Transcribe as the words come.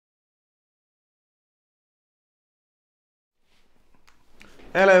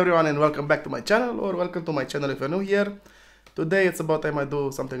Hello everyone and welcome back to my channel, or welcome to my channel if you're new here. Today it's about time I do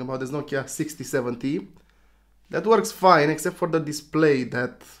something about this Nokia 6070. That works fine except for the display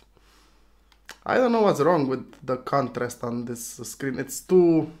that... I don't know what's wrong with the contrast on this screen. It's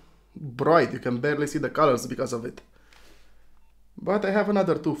too bright, you can barely see the colors because of it. But I have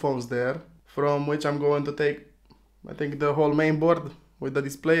another two phones there, from which I'm going to take, I think, the whole main board with the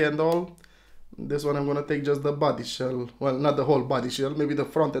display and all. This one I'm gonna take just the body shell, well, not the whole body shell, maybe the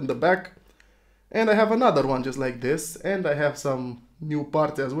front and the back. And I have another one just like this, and I have some new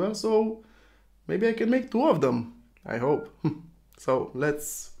parts as well, so maybe I can make two of them, I hope. So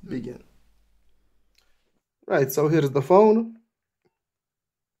let's begin. Right, so here's the phone.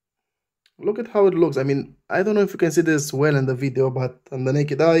 Look at how it looks. I mean, I don't know if you can see this well in the video, but on the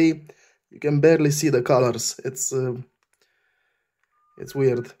naked eye, you can barely see the colors. It's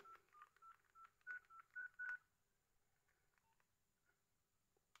weird.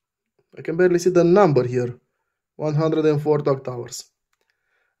 I can barely see the number here, 104 clock towers.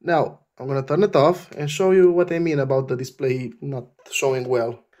 Now, I'm gonna turn it off and show you what I mean about the display not showing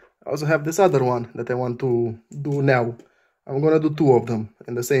well. I also have this other one that I want to do now. I'm gonna do two of them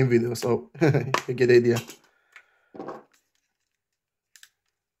in the same video, so you get the idea.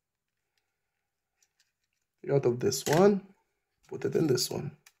 Get out of this one, put it in this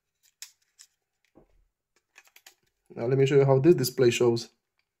one. Now let me show you how this display shows.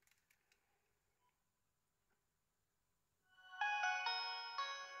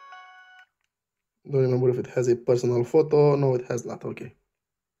 Don't remember if it has a personal photo. No, it has not. Okay.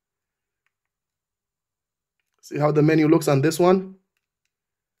 See how the menu looks on this one?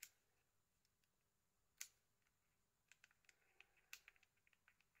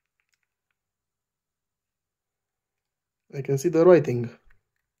 I can see the writing.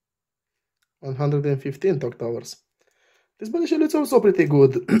 115 clock towers. This body shell is also pretty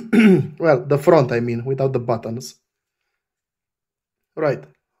good. Well, the front, I mean, without the buttons. Right.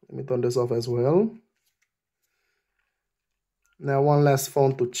 Let me turn this off as well. Now one last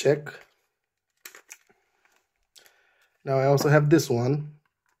phone to check. Now I also have this one,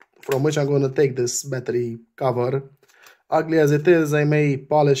 from which I'm going to take this battery cover. Ugly as it is, I may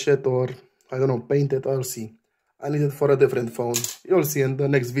polish it or, I don't know, paint it. I'll see. I need it for a different phone. You'll see in the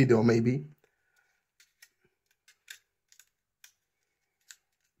next video maybe.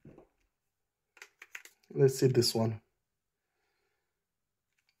 Let's see this one.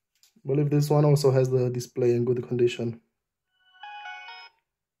 I believe this one also has the display in good condition.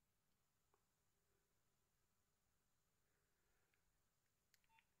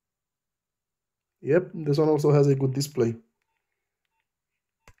 Yep, this one also has a good display.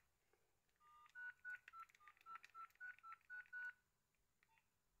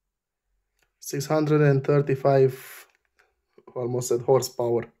 .635, almost said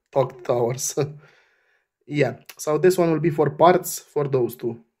horsepower, clock towers. Yeah, so this one will be for parts for those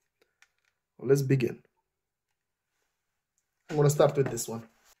two. Let's begin. I'm gonna start with this one.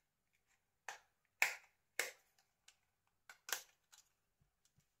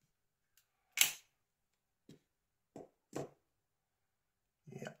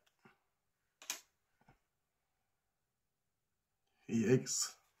 Yeah.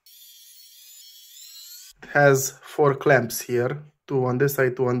 Yikes. It has 4 clamps here, 2 on this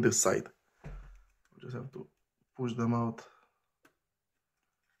side, 2 on this side. Just have to push them out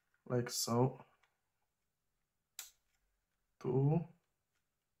like so. 2.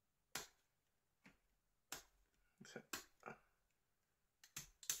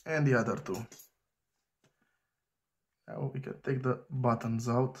 And the other 2. Now we can take the buttons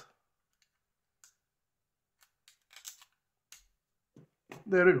out.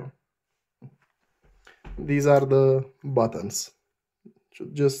 There we go. These are the buttons.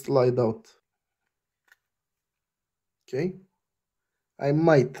 Should just slide out. Okay. I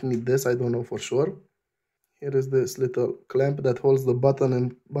might need this, I don't know for sure. Here is this little clamp that holds the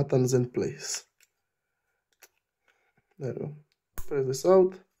buttons in place. There we go. Press this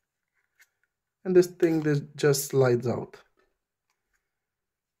out. And this thing just slides out.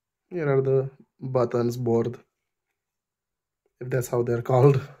 Here are the buttons board, if that's how they're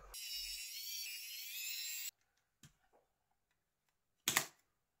called.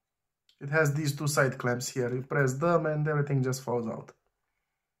 It has these 2 side clamps here. You press them and everything just falls out.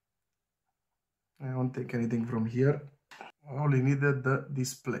 I won't take anything from here. I only needed the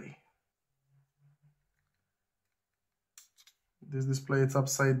display. This display is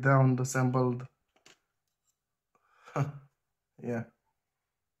upside down, assembled. Yeah.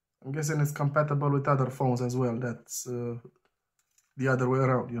 I'm guessing it's compatible with other phones as well. That's the other way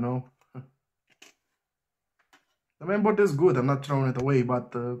around, you know. The mainboard is good, I'm not throwing it away,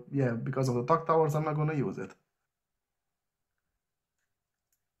 but yeah, because of the talk towers, I'm not gonna use it.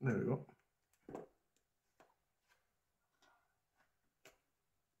 There we go.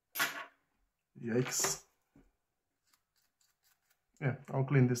 Yikes. Yeah, I'll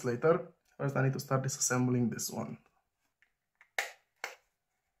clean this later. First I need to start disassembling this one.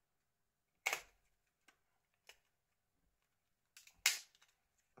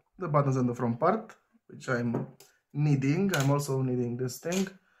 The buttons on the front part, which I'm needing. I'm also needing this thing.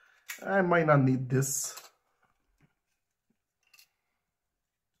 I might not need this.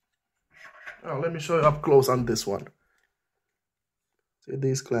 Oh, let me show you up close on this one. See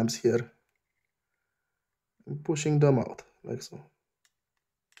these clamps here. I'm pushing them out, like so.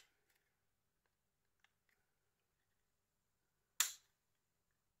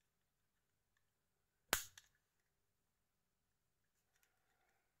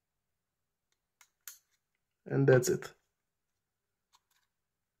 And that's it.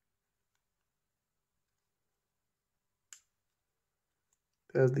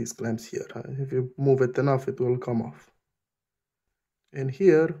 There's these clamps here. If you move it enough, it will come off. And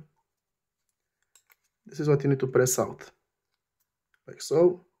here, this is what you need to press out, like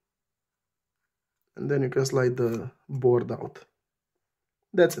so. And then you can slide the board out.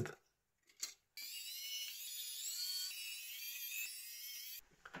 That's it.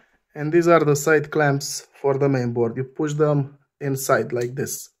 And these are the side clamps for the main board. You push them inside like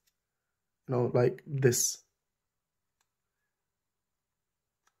this, you know, like this.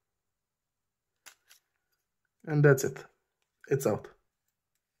 And that's it. It's out.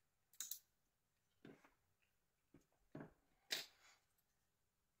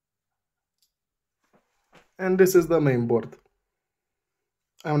 And this is the main board.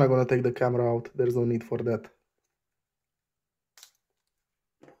 I'm not gonna take the camera out. There's no need for that.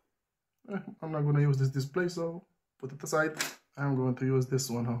 I'm not gonna use this display, so put it aside. I'm going to use this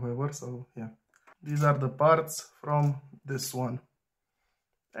one, however, so yeah. These are the parts from this one.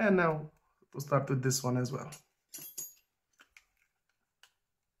 And now to start with this one as well.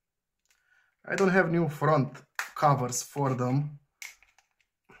 I don't have new front covers for them,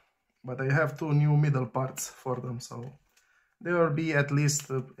 but I have two new middle parts for them, so they will be at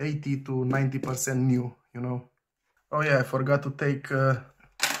least 80 to 90% new, you know. Oh yeah, I forgot to take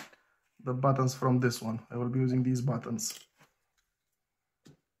the buttons from this one. I will be using these buttons.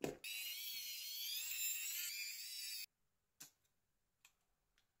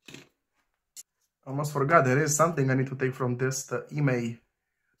 Almost forgot, there is something I need to take from this, the email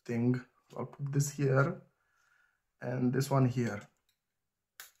thing. I'll put this here and this one here.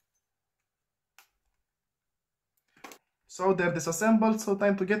 So they're disassembled, so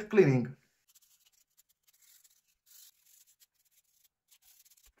time to get cleaning.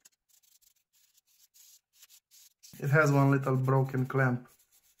 It has one little broken clamp.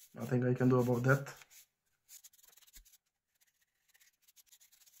 Nothing I can do about that.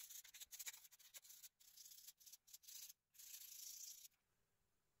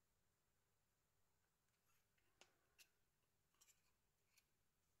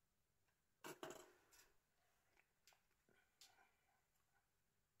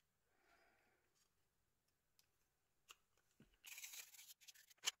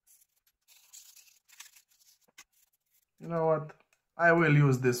 You know what? I will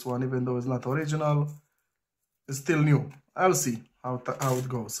use this one, even though it's not original. It's still new. I'll see how it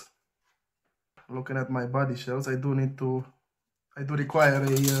goes. Looking at my body shells, I do require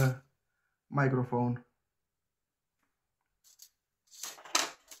a microphone.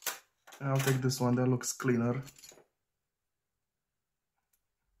 I'll take this one, that looks cleaner.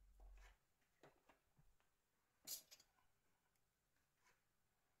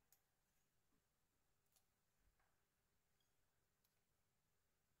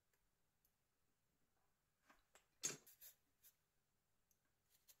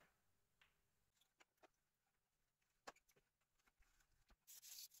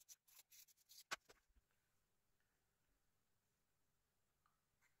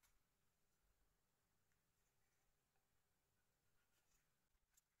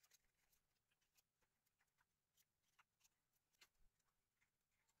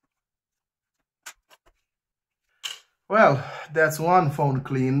 Well, that's one phone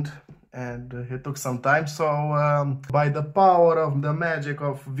cleaned, and it took some time. So by the power of the magic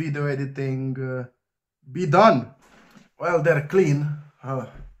of video editing, be done. Well, they're clean.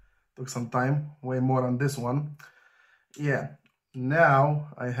 Took some time, way more on this one. Yeah,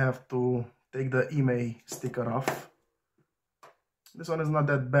 now I have to take the email sticker off. This one is not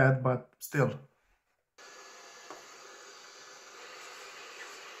that bad, but still.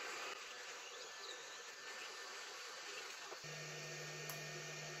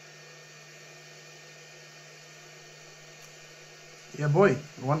 Yeah boy,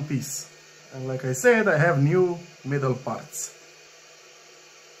 one piece. And like I said, I have new middle parts.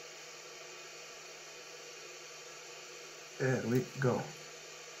 There we go.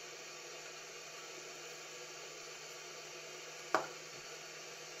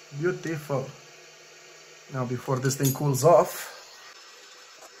 Beautiful. Now before this thing cools off,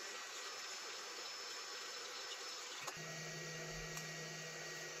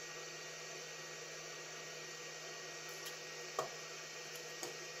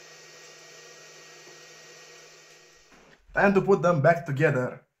 time to put them back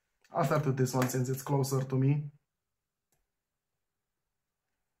together. I'll start with this one since it's closer to me.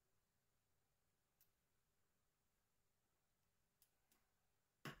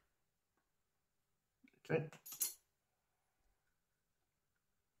 Okay.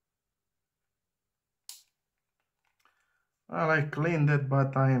 Well, I cleaned it,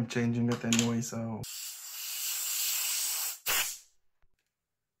 but I am changing it anyway, so...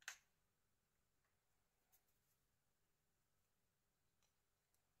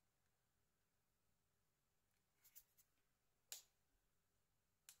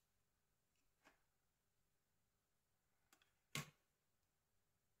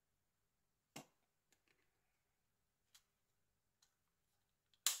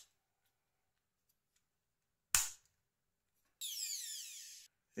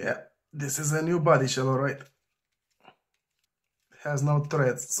 Yeah, this is a new body shell, alright. It has no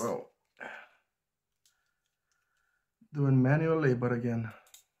threads, so... doing manual labor again.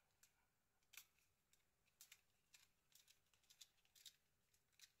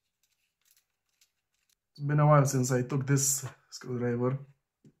 It's been a while since I took this screwdriver.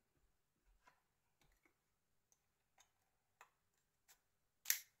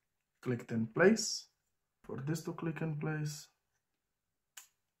 Clicked in place. For this to click in place.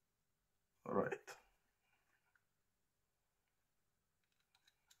 Alright.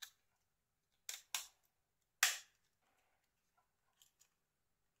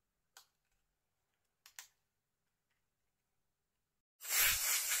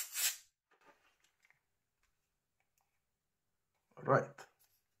 Right.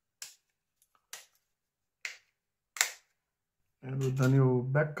 And with the new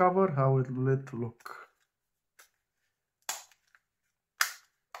back cover, how it will it look?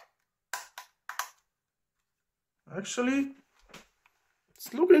 Actually,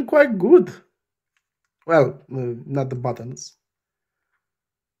 it's looking quite good. Well, not the buttons.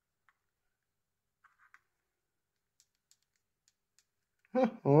 Huh,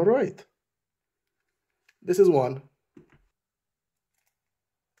 all right. This is one.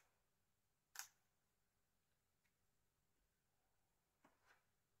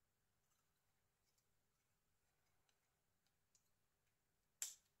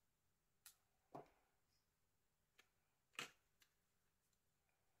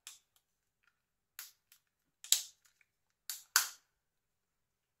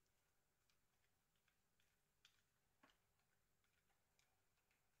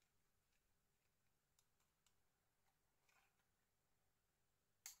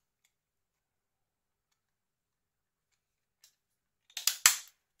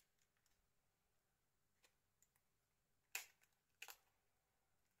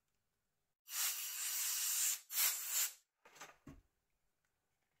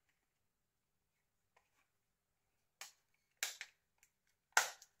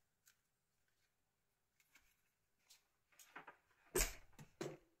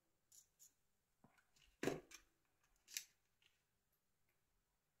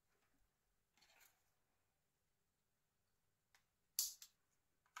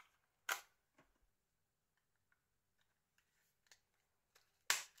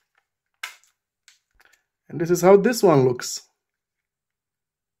 And this is how this one looks.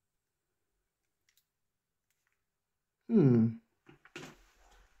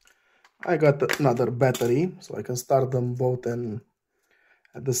 I got another battery, so I can start them both and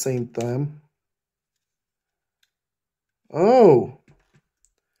at the same time. Oh!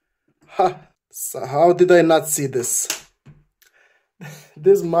 Ha! So how did I not see this?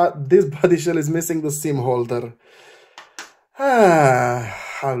 This body shell is missing the SIM holder.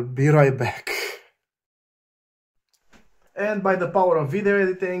 I'll be right back. And by the power of video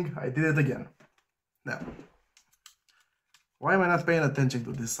editing, I did it again. Now, why am I not paying attention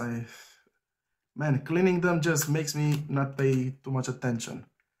to this? Man, cleaning them just makes me not pay too much attention.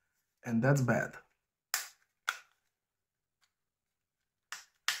 And that's bad.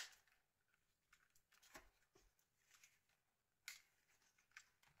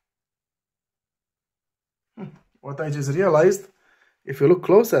 What I just realized, if you look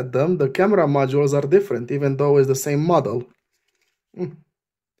close at them, the camera modules are different, even though it's the same model. Mm.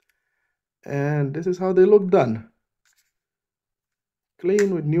 And this is how they look done.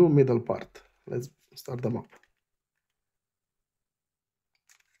 Clean with new middle part. Let's start them up.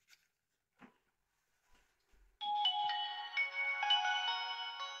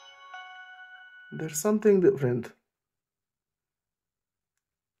 There's something different.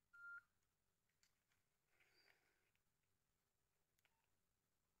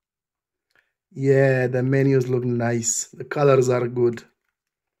 Yeah, the menus look nice. The colors are good.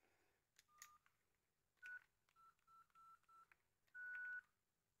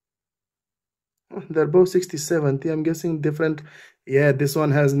 They're both 6070. I'm guessing different. Yeah, this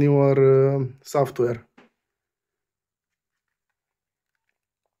one has newer software.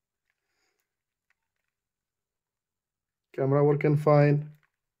 Camera working fine.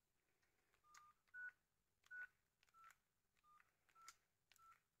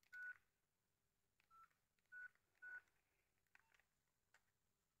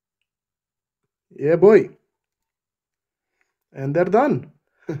 Yeah, boy. And they're done.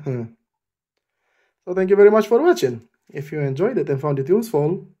 So thank you very much for watching. If you enjoyed it and found it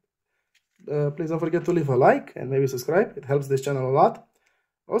useful, please don't forget to leave a like and maybe subscribe. It helps this channel a lot.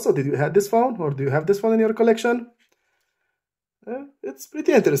 Also, did you have this phone or do you have this phone in your collection? It's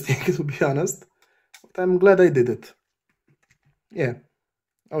pretty interesting to be honest, but I'm glad I did it. Yeah.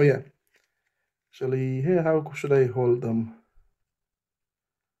 Oh yeah. Actually, here, how should I hold them?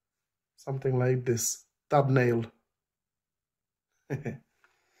 Something like this. Thumbnail.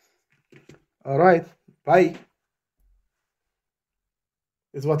 Alright, bye.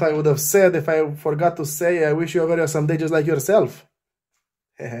 Is what I would have said if I forgot to say I wish you a very awesome day just like yourself.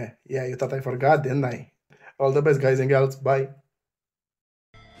 Yeah, you thought I forgot, didn't I? All the best, guys and gals. Bye.